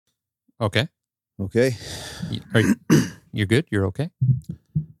Okay. Okay. You're good? You're okay?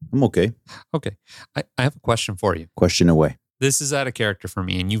 I'm okay. Okay. I have a question for you. Question away. This is out of character for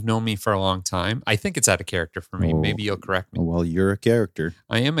me, and you've known me for a long time. I think it's out of character for me. Oh. Maybe you'll correct me. Well, you're a character.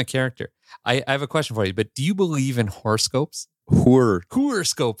 I am a character. I have a question for you, but do you believe in horoscopes?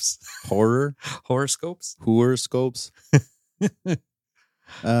 Horoscopes. Horoscopes? Horoscopes.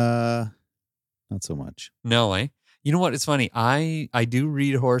 Not so much. No, eh? You know what? It's funny. I do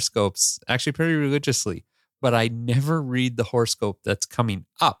read horoscopes, actually pretty religiously, but I never read the horoscope that's coming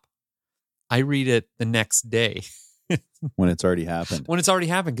up. I read it the next day. When it's already happened. When it's already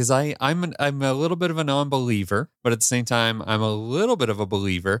happened, because I'm a little bit of a non-believer, but at the same time, I'm a little bit of a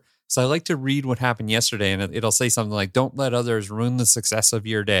believer. So I like to read what happened yesterday, and it'll say something like, "Don't let others ruin the success of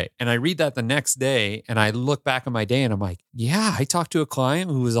your day." And I read that the next day, and I look back on my day, and I'm like, yeah, I talked to a client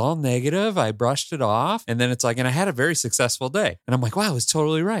who was all negative. I brushed it off. And then it's like, and I had a very successful day. And I'm like, wow, I was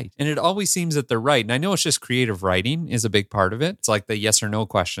totally right. And it always seems that they're right. And I know it's just creative writing is a big part of it. It's like the yes or no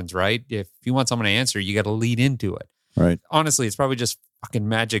questions, right? If you want someone to answer, you got to lead into it. Right. Honestly, it's probably just fucking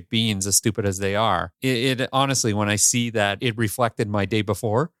magic beans, as stupid as they are. It honestly, when I see that it reflected my day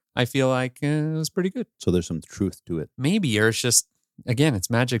before, I feel like it was pretty good. So there's some truth to it. Maybe, or it's just, again, it's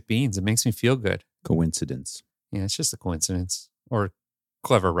magic beans. It makes me feel good. Coincidence. Yeah, it's just a coincidence or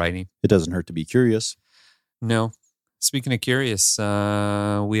clever writing. It doesn't hurt to be curious. No. Speaking of curious, we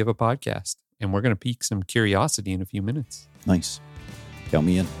have a podcast, and we're going to pique some curiosity in a few minutes. Nice. Count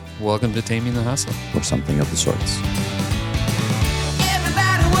me in. Welcome to Taming the Hustle. Or something of the sorts.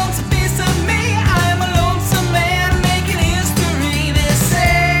 Everybody wants a piece of me. I'm a lonesome man making history. They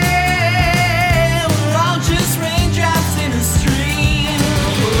say we're all just raindrops in a stream.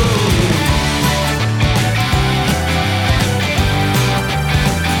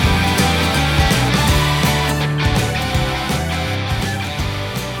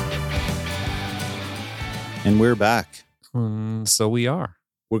 And we're back. So we are.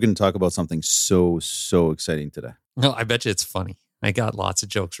 We're going to talk about something so exciting today. No, I bet you it's funny. I got lots of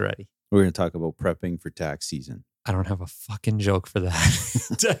jokes ready. We're going to talk about prepping for tax season. I don't have a fucking joke for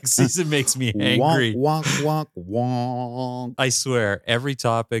that. Tax season makes me angry. Wonk, wonk, wonk, wonk. I swear, every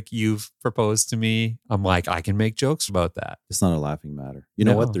topic you've proposed to me, I'm like, I can make jokes about that. It's not a laughing matter. You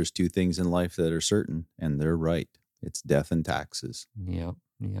know No. what? There's two things in life that are certain, and they're right. It's death and taxes. Yep.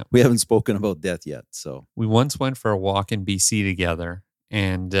 We haven't spoken about death yet, so. We once went for a walk in BC together,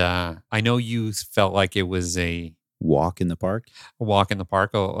 and I know you felt like it was a Walk in the park? walk in the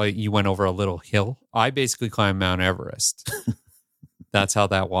park. Oh, you went over a little hill. I basically climbed Mount Everest. That's how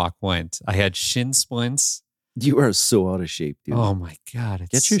that walk went. I had shin splints. You are so out of shape, dude. Oh my God.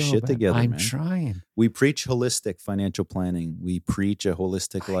 It's Get your so shit bad. together, I'm man. trying. We preach holistic financial planning. We preach a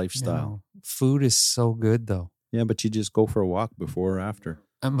holistic lifestyle. No. Food is so good though. Yeah, but you just go for a walk before or after.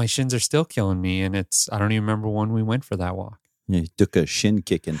 My shins are still killing me, and I don't even remember when we went for that walk. Yeah, you took a shin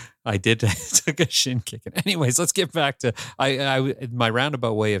kicking. I did took a shin kicking. Anyways, let's get back to my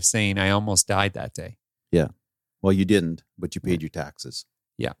roundabout way of saying I almost died that day. Yeah. Well, you didn't, but you paid your taxes.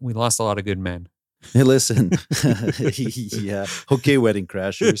 Yeah, we lost a lot of good men. Hey, listen. Yeah. Okay, wedding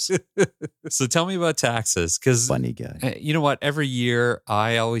crashers. So tell me about taxes, because Funny guy. you know what? Every year,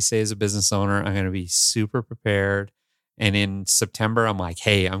 I always say as a business owner, I'm going to be super prepared. And in September, I'm like,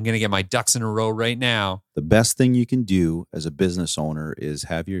 hey, I'm going to get my ducks in a row right now. The best thing you can do as a business owner is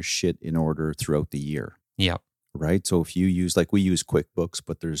have your shit in order throughout the year, Yep. right? So if you use, like we use QuickBooks,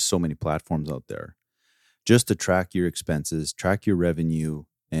 but there's so many platforms out there, just to track your expenses, track your revenue,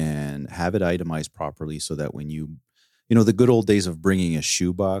 and have it itemized properly so that when you know, the good old days of bringing a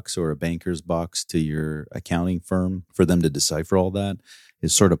shoebox or a banker's box to your accounting firm for them to decipher all that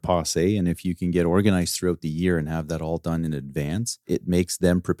is sort of passe. And if you can get organized throughout the year and have that all done in advance, it makes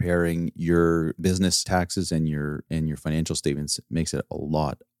them preparing your business taxes and your financial statements. It makes it a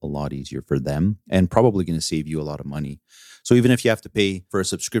lot easier for them, and probably going to save you a lot of money. So even if you have to pay for a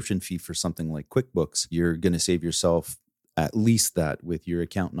subscription fee for something like QuickBooks, you're going to save yourself at least that with your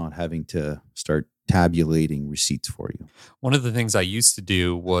account not having to start tabulating receipts for you. One of the things I used to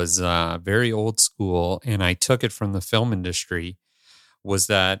do was very old school, and I took it from the film industry, was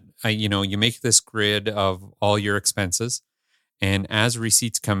that, you make this grid of all your expenses, and as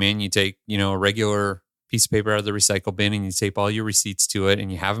receipts come in, you take, a regular piece of paper out of the recycle bin and you tape all your receipts to it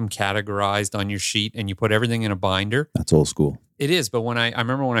and you have them categorized on your sheet and you put everything in a binder. That's old school. It is. But when I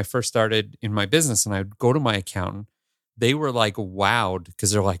remember when I first started in my business and I would go to my accountant, they were like wowed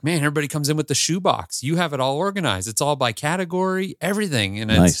because they're like, man, everybody comes in with the shoebox. You have it all organized. It's all by category, everything. And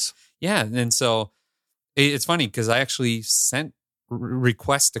it's, Nice. yeah. And so it's funny because I actually sent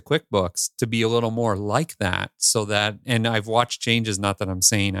request to QuickBooks to be a little more like that, so that, and I've watched changes, not that I'm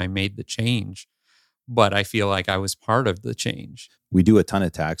saying I made the change, but I feel like I was part of the change. We do a ton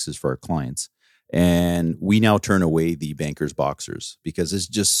of taxes for our clients, and we now turn away the banker's boxers because it's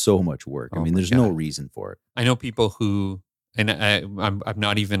just so much work. I Oh mean, my there's no God. reason for it. I know people who, and I'm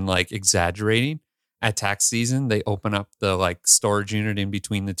not even like exaggerating, at tax season, they open up the like storage unit in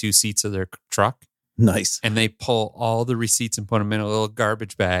between the two seats of their truck, Nice. and they pull all the receipts and put them in a little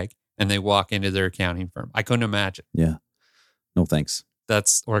garbage bag, and they walk into their accounting firm. I couldn't imagine. Yeah. No, thanks.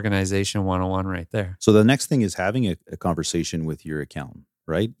 That's organization 101 right there. So the next thing is having a conversation with your accountant,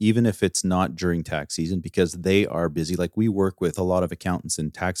 right? Even if it's not during tax season, because they are busy. Like we work with a lot of accountants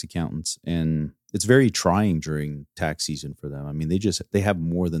and tax accountants, and it's very trying during tax season for them. I mean, they have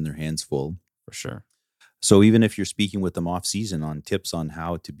more than their hands full. For sure. So even if you're speaking with them off season on tips on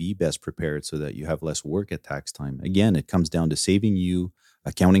how to be best prepared so that you have less work at tax time, again, it comes down to saving you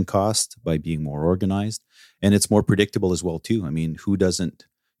accounting cost by being more organized. And it's more predictable as well, too. I mean, who doesn't,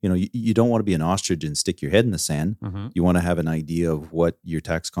 you don't want to be an ostrich and stick your head in the sand. Mm-hmm. You want to have an idea of what your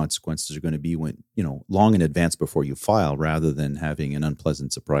tax consequences are going to be when, long in advance before you file, rather than having an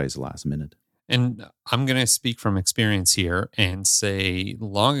unpleasant surprise last minute. And I'm going to speak from experience here and say,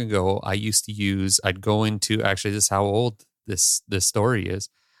 long ago, I'd go into, actually, this is how old this story is.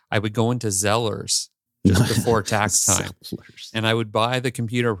 I would go into Zellers just before tax time. Sellers. And I would buy the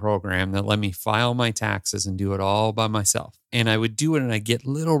computer program that let me file my taxes and do it all by myself. And I would do it, and I'd get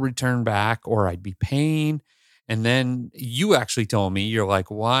little return back, or I'd be paying. And then you actually told me, you're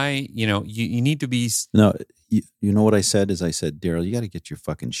like, why, you need to be. No, you know what I said is, I said, Daryl, you got to get your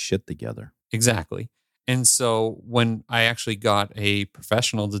fucking shit together. Exactly. And so when I actually got a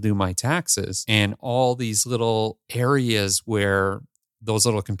professional to do my taxes, and all these little areas where those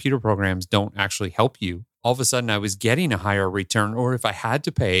little computer programs don't actually help you, all of a sudden I was getting a higher return. Or if I had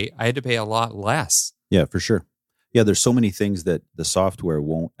to pay, I had to pay a lot less. Yeah, for sure. Yeah, there's so many things that the software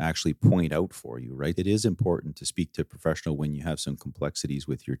won't actually point out for you, right? It is important to speak to a professional when you have some complexities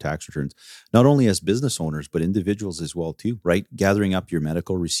with your tax returns, not only as business owners, but individuals as well, too, right? Gathering up your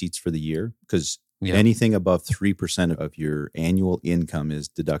medical receipts for the year, because anything above 3% of your annual income is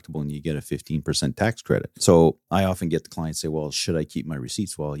deductible, and you get a 15% tax credit. So I often get the clients say, well, should I keep my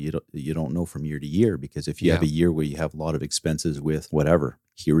receipts? Well, you don't know from year to year, because if you have a year where you have a lot of expenses with whatever,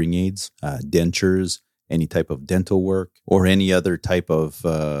 hearing aids, dentures, any type of dental work, or any other type of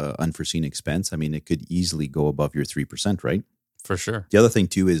unforeseen expense, I mean, it could easily go above your 3%, right? For sure. The other thing,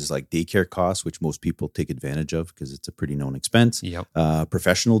 too, is like daycare costs, which most people take advantage of because it's a pretty known expense. Yep.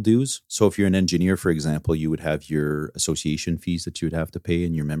 Professional dues. So if you're an engineer, for example, you would have your association fees that you would have to pay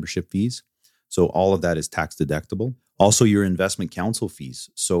and your membership fees. So all of that is tax deductible. Also, your investment counsel fees.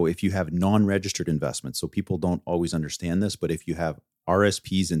 So if you have non-registered investments, so people don't always understand this, but if you have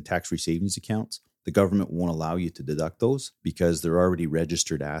RSPs and tax-free savings accounts, the government won't allow you to deduct those because they're already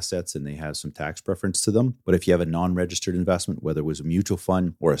registered assets and they have some tax preference to them. But if you have a non-registered investment, whether it was a mutual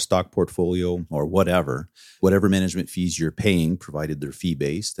fund or a stock portfolio or whatever management fees you're paying, provided they're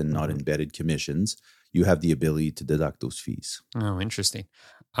fee-based and not embedded commissions, you have the ability to deduct those fees. Oh, interesting.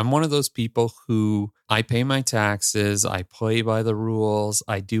 I'm one of those people who I pay my taxes, I play by the rules,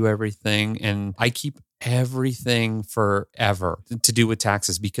 I do everything, and I keep everything forever to do with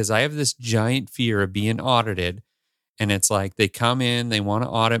taxes, because I have this giant fear of being audited. And it's like they come in, they want to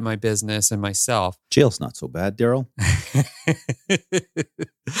audit my business and myself. Jail's not so bad, Daryl.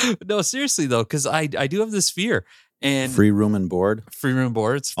 No, seriously though, because I do have this fear. And Free room and board. free room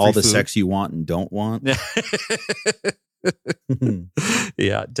boards, All free the food. sex you want and don't want.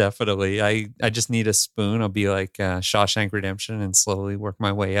 Yeah, definitely. I just need a spoon. I'll be like Shawshank Redemption and slowly work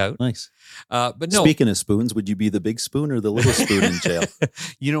my way out. Nice. But no, Speaking of spoons, would you be the big spoon or the little spoon in jail?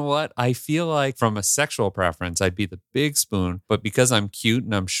 You know what? I feel like from a sexual preference, I'd be the big spoon. But because I'm cute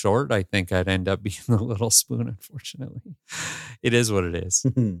and I'm short, I think I'd end up being the little spoon, unfortunately. It is what it is.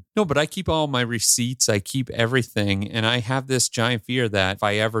 No, but I keep all my receipts. I keep everything. And I have this giant fear that if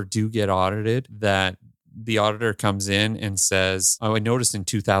I ever do get audited, that the auditor comes in and says, oh, I noticed in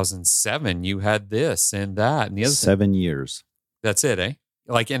 2007 you had this and that and the other thing. 7 years. That's it, eh?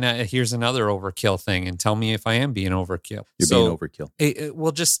 Like, and here's another overkill thing, and tell me if I am being overkill. You're being overkill.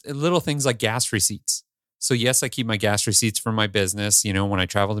 Well, just little things like gas receipts. So yes, I keep my gas receipts for my business, when I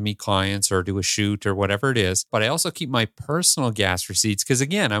travel to meet clients or do a shoot or whatever it is. But I also keep my personal gas receipts because,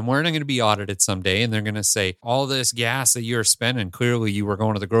 again, I'm worried I'm going to be audited someday and they're going to say, all this gas that you're spending, clearly you were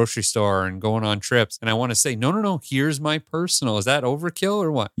going to the grocery store and going on trips. And I want to say, no, here's my personal. Is that overkill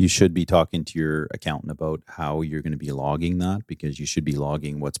or what? You should be talking to your accountant about how you're going to be logging that, because you should be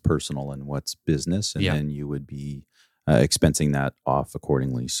logging what's personal and what's business. And then you would be expensing that off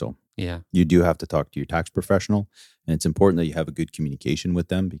accordingly. So Yeah. you do have to talk to your tax professional, and it's important that you have a good communication with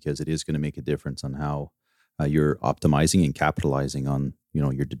them because it is going to make a difference on how you're optimizing and capitalizing on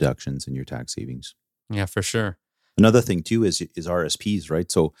your deductions and your tax savings. Yeah, for sure. Another thing too is RSPs,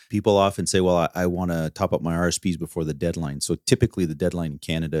 right? So people often say, well, I want to top up my RSPs before the deadline. So typically the deadline in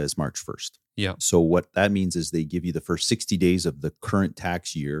Canada is March 1st. Yeah. So what that means is they give you the first 60 days of the current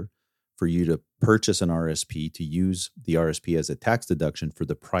tax year for you to purchase an RSP, to use the RSP as a tax deduction for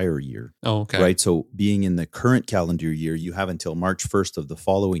the prior year. Oh, okay. Right. So being in the current calendar year, you have until March 1st of the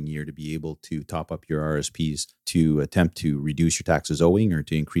following year to be able to top up your RSPs to attempt to reduce your taxes owing or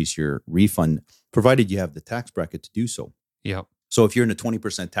to increase your refund, provided you have the tax bracket to do so. Yeah. So if you're in a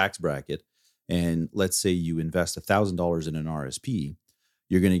 20% tax bracket and let's say you invest $1,000 in an RSP,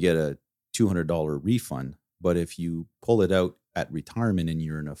 you're going to get a $200 refund. But if you pull it out at retirement and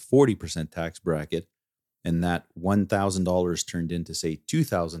you're in a 40% tax bracket and that $1,000 turned into say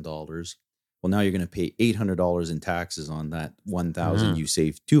 $2,000, well, now you're going to pay $800 in taxes on that $1,000 you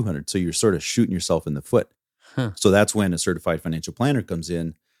saved $200. So you're sort of shooting yourself in the foot. Huh. So that's when a certified financial planner comes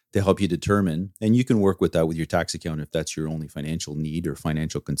in to help you determine, and you can work with that with your tax account if that's your only financial need or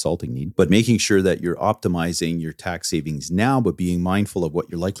financial consulting need, but making sure that you're optimizing your tax savings now, but being mindful of what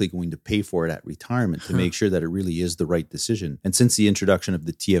you're likely going to pay for it at retirement to make sure that it really is the right decision. And since the introduction of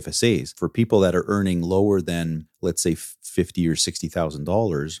the TFSAs, for people that are earning lower than, let's say, $50,000 or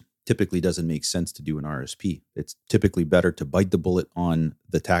 $60,000, typically doesn't make sense to do an RSP. It's typically better to bite the bullet on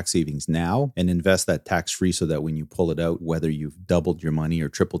the tax savings now and invest that tax-free so that when you pull it out, whether you've doubled your money or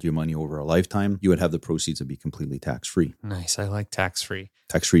tripled your money over a lifetime, you would have the proceeds to be completely tax-free. Nice. I like tax-free.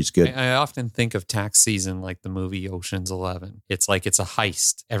 Tax-free is good. I often think of tax season like the movie Ocean's 11. It's like it's a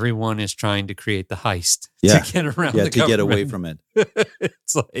heist. Everyone is trying to create the heist to get around the to get away government. from it.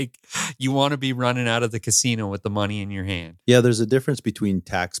 It's like you want to be running out of the casino with the money in your hand. Yeah, there's a difference between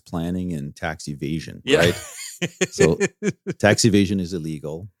tax planning and tax evasion, Yeah. right? So tax evasion is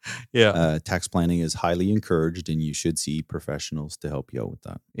illegal. Yeah. Tax planning is highly encouraged, and you should see professionals to help you out with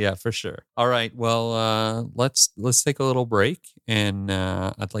that. Yeah, for sure. All right. Well, let's take a little break, and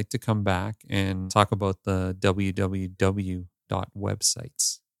I'd like to come back and talk about the www.websites.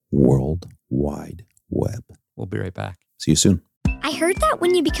 World Wide Web. We'll be right back. See you soon. I heard that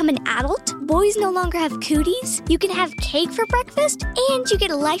when you become an adult, boys no longer have cooties, you can have cake for breakfast, and you get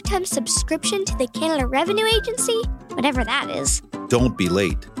a lifetime subscription to the Canada Revenue Agency, whatever that is. Don't be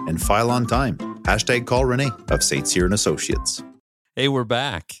late and file on time. #call Renee of St. Cyr and Associates. Hey, we're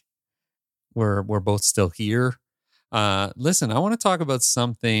back. We're both still here. Listen, I want to talk about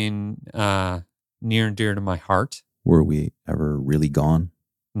something near and dear to my heart. Were we ever really gone?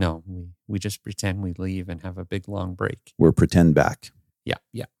 No, we just pretend we leave and have a big long break. We're pretend back.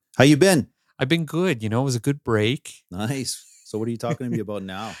 Yeah. How you been? I've been good. It was a good break. Nice. So what are you talking to me about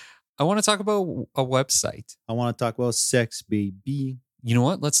now? I want to talk about a website. I want to talk about sex, baby. You know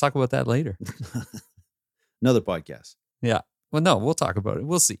what? Let's talk about that later. Another podcast. Yeah. Well, no, we'll talk about it.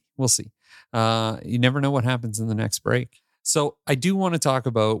 We'll see. You never know what happens in the next break. So I do want to talk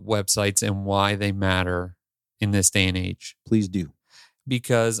about websites and why they matter in this day and age. Please do.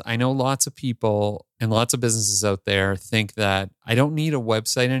 Because I know lots of people and lots of businesses out there think that I don't need a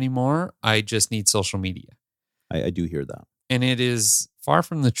website anymore. I just need social media. I do hear that. And it is far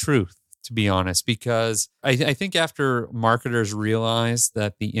from the truth, to be honest, because I think after marketers realized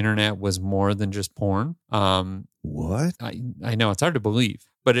that the internet was more than just porn. What? I know it's hard to believe,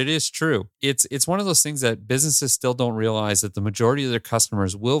 but it is true. It's one of those things that businesses still don't realize that the majority of their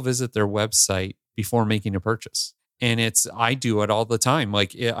customers will visit their website before making a purchase. And I do it all the time.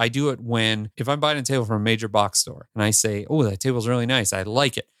 Like I do it if I'm buying a table from a major box store and I say, oh, that table's really nice. I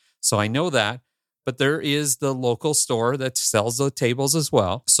like it. So I know that. But there is the local store that sells the tables as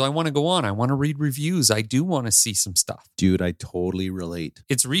well. So I want to go on. I want to read reviews. I do want to see some stuff. Dude, I totally relate.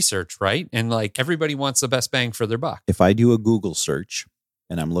 It's research, right? And like everybody wants the best bang for their buck. If I do a Google search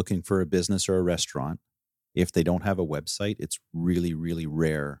and I'm looking for a business or a restaurant, if they don't have a website, it's really, really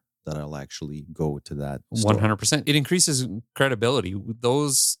rare that I'll actually go to that store. 100%. It increases credibility.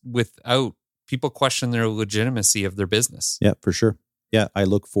 Those without, people question their legitimacy of their business. Yeah, for sure. Yeah, I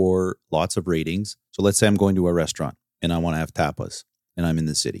look for lots of ratings. So let's say I'm going to a restaurant and I want to have tapas and I'm in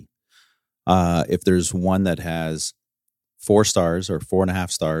the city. If there's one that has 4 stars or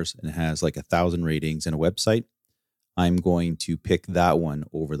 4.5 stars and it has like 1,000 ratings and a website, I'm going to pick that one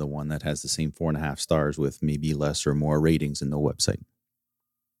over the one that has the same 4.5 stars with maybe less or more ratings and no website.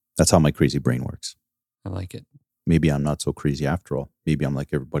 That's how my crazy brain works. I like it. Maybe I'm not so crazy after all. Maybe I'm like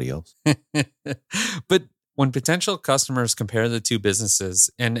everybody else. But When potential customers compare the two businesses,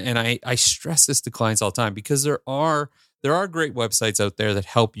 and I stress this to clients all the time, because there are great websites out there that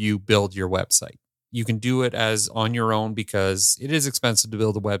help you build your website. You can do it as on your own because it is expensive to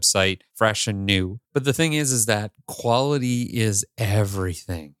build a website fresh and new. But the thing is that quality is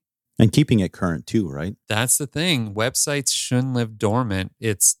everything. And keeping it current too, right? That's the thing. Websites shouldn't live dormant.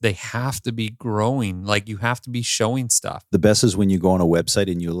 They have to be growing. Like, you have to be showing stuff. The best is when you go on a website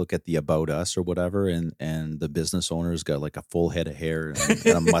and you look at the About Us or whatever, and the business owner's got like a full head of hair and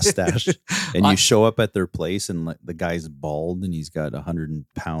a mustache. And you show up at their place and like, the guy's bald and he's got 100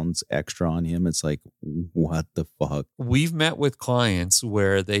 pounds extra on him. It's like, what the fuck? We've met with clients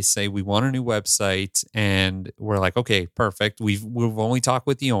where they say, we want a new website. And we're like, okay, perfect. We've only talked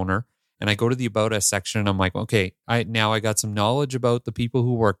with the owner. And I go to the About Us section and I'm like, okay, I got some knowledge about the people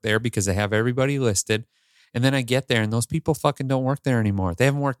who work there because they have everybody listed. And then I get there and those people fucking don't work there anymore. They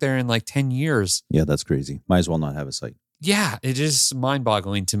haven't worked there in like 10 years. Yeah, that's crazy. Might as well not have a site. Yeah, it is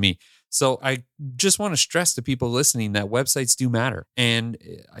mind-boggling to me. So I just want to stress to people listening that websites do matter. And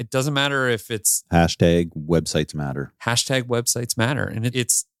it doesn't matter if it's Hashtag websites matter. hashtag websites matter. And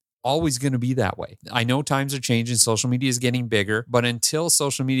it's always going to be that way. I know times are changing. Social media is getting bigger, but until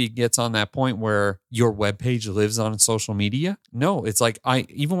social media gets on that point where your webpage lives on social media, no, it's like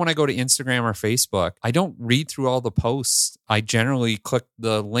even when I go to Instagram or Facebook, I don't read through all the posts. I generally click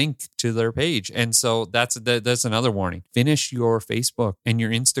the link to their page. And so that's another warning. Finish your Facebook and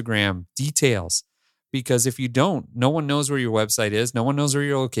your Instagram details. Because if you don't, no one knows where your website is. No one knows where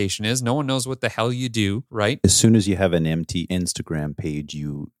your location is. No one knows what the hell you do, right? As soon as you have an empty Instagram page,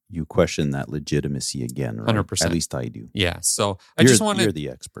 you question that legitimacy again, right? 100%. At least I do. Yeah. So You're the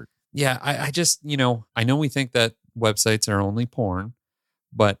expert. Yeah. I just, I know we think that websites are only porn,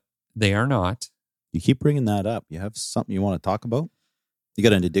 but they are not. You keep bringing that up. You have something you want to talk about? You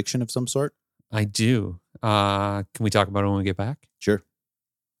got an addiction of some sort? I do. Can we talk about it when we get back? Sure.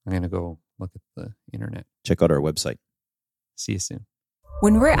 I'm going to go look at the internet. Check out our website. See you soon.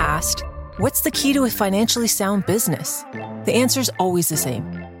 When we're asked, what's the key to a financially sound business? The answer is always the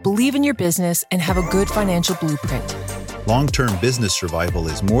same. Believe in your business and have a good financial blueprint. Long-term business survival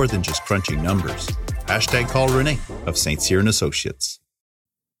is more than just crunching numbers. Hashtag call Renee of St. Cyr and Associates.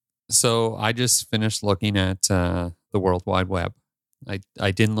 So I just finished looking at the World Wide Web.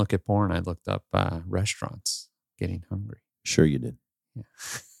 I didn't look at porn. I looked up restaurants. Getting hungry. Sure you did. Yeah.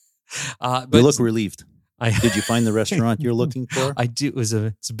 But you look relieved. Did you find the restaurant you're looking for? I do. It's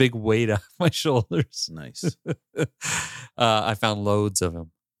a big weight off my shoulders. Nice. I found loads of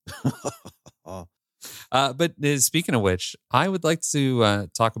them. But speaking of which, I would like to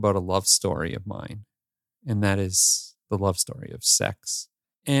talk about a love story of mine, and that is the love story of sex.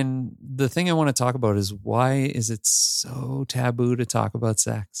 And the thing I want to talk about is, why is it so taboo to talk about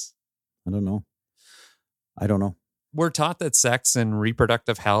sex? I don't know. We're taught that sex and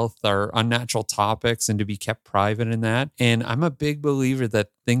reproductive health are unnatural topics and to be kept private in that. And I'm a big believer that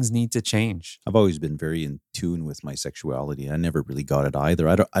things need to change. I've always been very in tune with my sexuality. I never really got it either.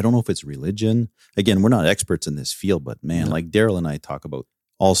 I don't know if it's religion. Again, we're not experts in this field, but man, like Daryl and I talk about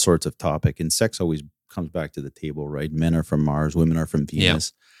all sorts of topic, and sex always comes back to the table, right? Men are from Mars, women are from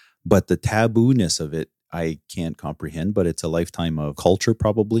Venus. Yeah. But the taboo-ness of it, I can't comprehend, but it's a lifetime of culture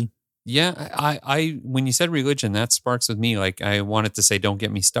probably. Yeah, I when you said religion, that sparks with me. Like, I wanted to say, don't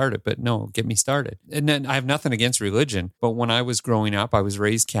get me started, but no, get me started. And then I have nothing against religion, but when I was growing up, I was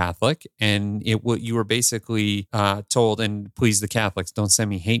raised Catholic, and you were basically told, and please the Catholics, don't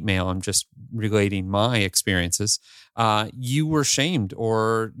send me hate mail. I'm just relating my experiences. You were shamed,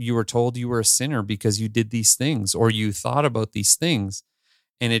 or you were told you were a sinner because you did these things, or you thought about these things.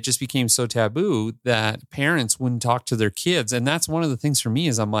 And it just became so taboo that parents wouldn't talk to their kids. And that's one of the things for me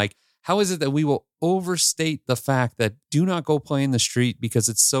is I'm like, how is it that we will overstate the fact that do not go play in the street because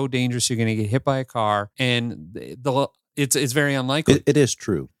it's so dangerous, you're going to get hit by a car, and it's very unlikely. It is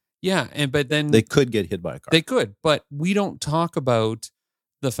true. Yeah, but then they could get hit by a car. They could, but we don't talk about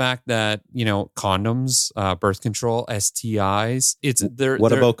the fact that, condoms, birth control, STIs.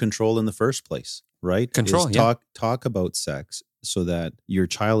 What about control in the first place, right? Control. Talk about sex, so that your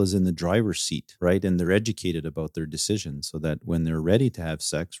child is in the driver's seat, right? And they're educated about their decisions, so that when they're ready to have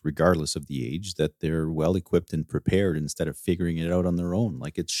sex, regardless of the age, that they're well equipped and prepared instead of figuring it out on their own.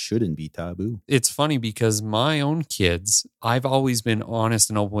 Like, it shouldn't be taboo. It's funny because my own kids, I've always been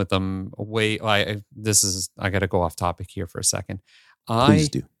honest and open with them. I got to go off topic here for a second. Please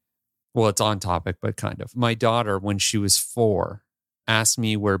do. Well, it's on topic, but kind of. My daughter, when she was 4, asked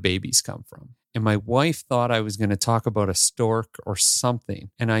me where babies come from. And my wife thought I was going to talk about a stork or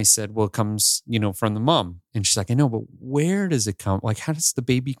something. And I said, well, it comes, from the mom. And she's like, I know, but where does it come? Like, how does the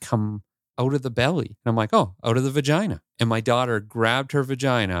baby come out of the belly. And I'm like, oh, out of the vagina. And my daughter grabbed her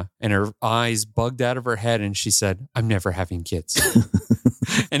vagina and her eyes bugged out of her head. And she said, I'm never having kids.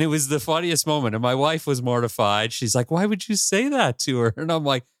 And it was the funniest moment. And my wife was mortified. She's like, why would you say that to her? And I'm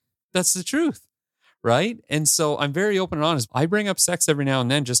like, that's the truth. Right. And so I'm very open and honest. I bring up sex every now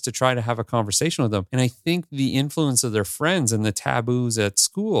and then just to try to have a conversation with them. And I think the influence of their friends and the taboos at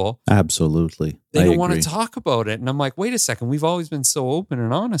school, Absolutely. they I don't want to agree. talk about it. And I'm like, wait a second, we've always been so open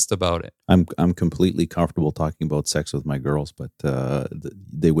and honest about it. I'm completely comfortable talking about sex with my girls, but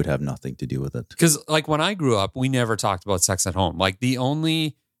they would have nothing to do with it. Because like when I grew up, we never talked about sex at home. Like the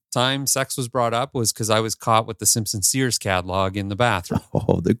only time sex was brought up was because I was caught with the Simpson Sears catalog in the bathroom.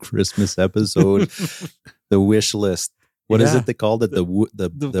 Oh, the Christmas episode, the wish list. What is Yeah. it they called it?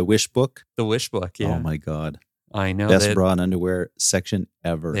 The wish book? The wish book. Yeah. Oh my God. I know. Best bra and underwear section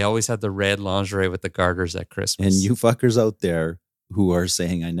ever. They always had the red lingerie with the garters at Christmas. And you fuckers out there who are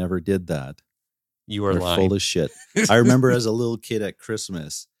saying I never did that, you were they're lying. full of shit. I remember as a little kid at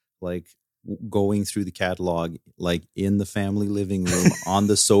Christmas, like going through the catalog, like in the family living room on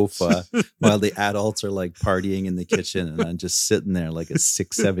the sofa while the adults are like partying in the kitchen. And I'm just sitting there like a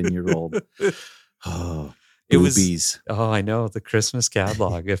 6-7-year-old. Oh, It was- boobies. Oh, I know. The Christmas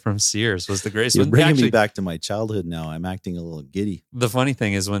catalog from Sears was the greatest You're one. bringing Actually, me back to my childhood now. I'm acting a little giddy. the funny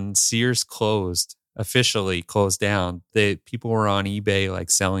thing is when Sears officially closed down, people were on eBay like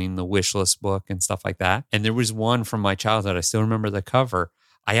selling the wish list book and stuff like that. And there was one from my childhood. I still remember the cover.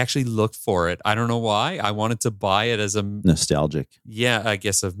 I actually looked for it. I don't know why. I wanted to buy it as Nostalgic. I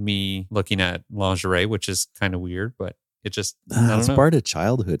guess of me looking at lingerie, which is kind of weird, but it just, I don't It's know. part of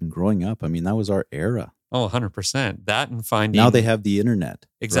childhood and growing up. I mean, that was our era. Oh, 100%. That and finding. Now they have the internet.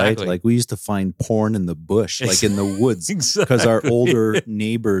 Exactly. Right? Like we used to find porn in the bush, like in the woods, Exactly. because our older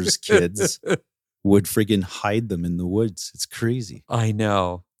neighbors' kids would friggin' hide them in the woods. It's crazy. I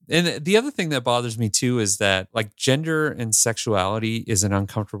know. And the other thing that bothers me too is that like gender and sexuality is an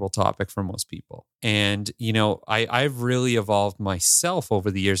uncomfortable topic for most people. And, you know, I've really evolved myself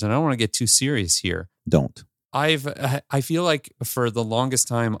over the years, and I don't want to get too serious here. Don't. I feel like for the longest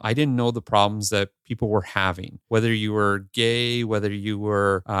time, I didn't know the problems that people were having, whether you were gay, whether you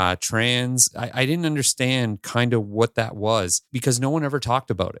were trans. I didn't understand kind of what that was because no one ever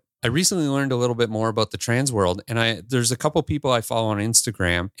talked about it. I recently learned a little bit more about the trans world, and there's a couple people I follow on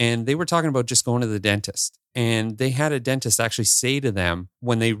Instagram, and they were talking about just going to the dentist. And they had a dentist actually say to them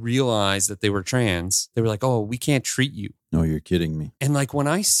when they realized that they were trans, they were like, oh, we can't treat you. No, you're kidding me. And like when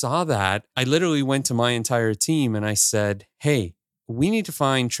I saw that, I literally went to my entire team and I said, hey, we need to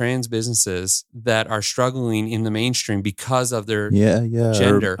find trans businesses that are struggling in the mainstream because of their, Yeah.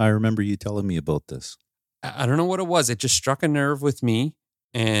 Gender. I remember you telling me about this. I don't know what it was. It just struck a nerve with me.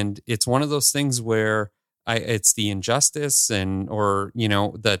 And it's one of those things where it's the injustice or, you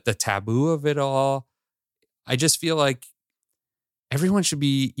know, the taboo of it all. I just feel like everyone should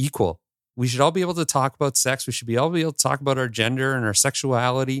be equal. We should all be able to talk about sex. We should all be able to talk about our gender and our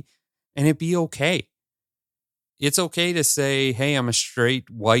sexuality, and it be okay. It's okay to say, hey, I'm a straight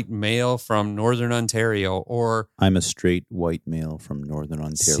white male from Northern Ontario, or I'm a straight white male from Northern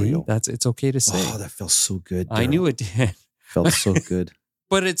Ontario. See, it's okay to say. Oh, that felt so good. I knew it did. Felt so good.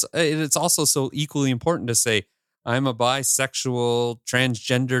 But it's also so equally important to say, I'm a bisexual,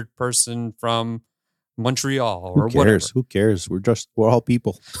 transgendered person from Montreal or Who whatever. cares? Who cares? We're all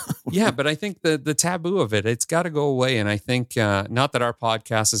people. Yeah, but I think the taboo of it's got to go away. And I think not that our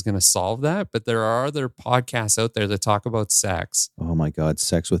podcast is going to solve that, but there are other podcasts out there that talk about sex. Oh my God,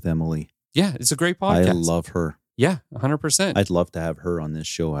 Sex with Emily. Yeah, it's a great podcast. I love her. Yeah, 100%. I'd love to have her on this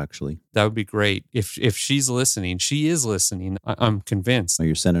show, actually. That would be great. If she's listening, she is listening. I'm convinced. Oh,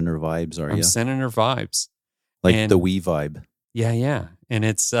 you're sending her vibes, are I'm you? sending her vibes. Like and- the wee vibe. Yeah. And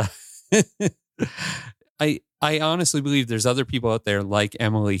it's, I honestly believe there's other people out there like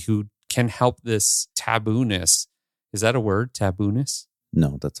Emily who can help this tabooness. Is that a word? Tabooness?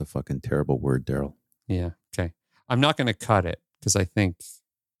 No, that's a fucking terrible word, Daryl. Yeah. Okay. I'm not going to cut it because I think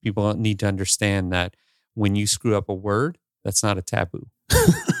people need to understand that when you screw up a word, that's not a taboo.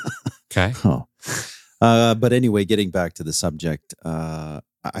 Okay. Oh. But anyway, getting back to the subject,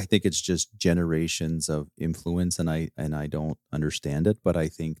 I think it's just generations of influence, and I don't understand it, but I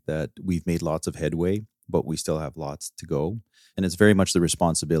think that we've made lots of headway, but we still have lots to go. And it's very much the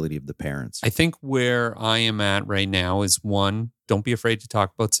responsibility of the parents. I think where I am at right now is one, don't be afraid to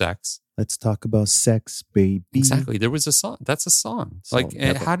talk about sex. Let's talk about sex, baby. Exactly. There was a song. That's a song. Salt Like,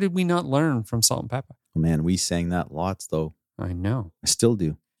 and Pepper. how did we not learn from Salt and Pepper? Oh, man, we sang that lots, though. I know. I still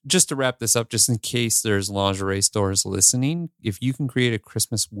do. Just to wrap this up, just in case there's lingerie stores listening, if you can create a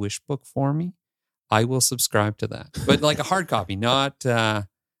Christmas wish book for me, I will subscribe to that. But like a hard copy, not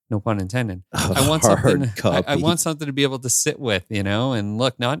No pun intended. I want something. I copy. want something to be able to sit with, and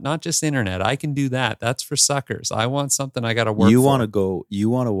look, not just internet. I can do that. That's for suckers. I want something I got to work. You for. want to go. You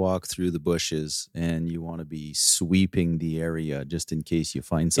want to walk through the bushes, and you want to be sweeping the area just in case you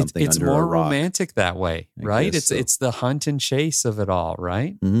find something It's under more a rock. romantic that way, I right? guess so. It's the hunt and chase of it all,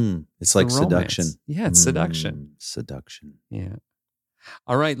 right? It's like the romance. seduction. Yeah, it's seduction. Seduction. Yeah.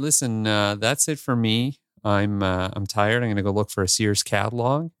 All right, listen. That's it for me. I'm tired. I'm going to go look for a Sears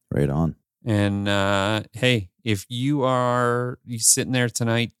catalog. Right on. And hey, if you sitting there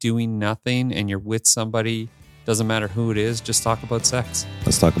tonight doing nothing and you're with somebody, doesn't matter who it is, just talk about sex.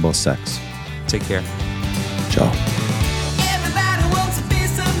 Let's talk about sex. Take care. Ciao.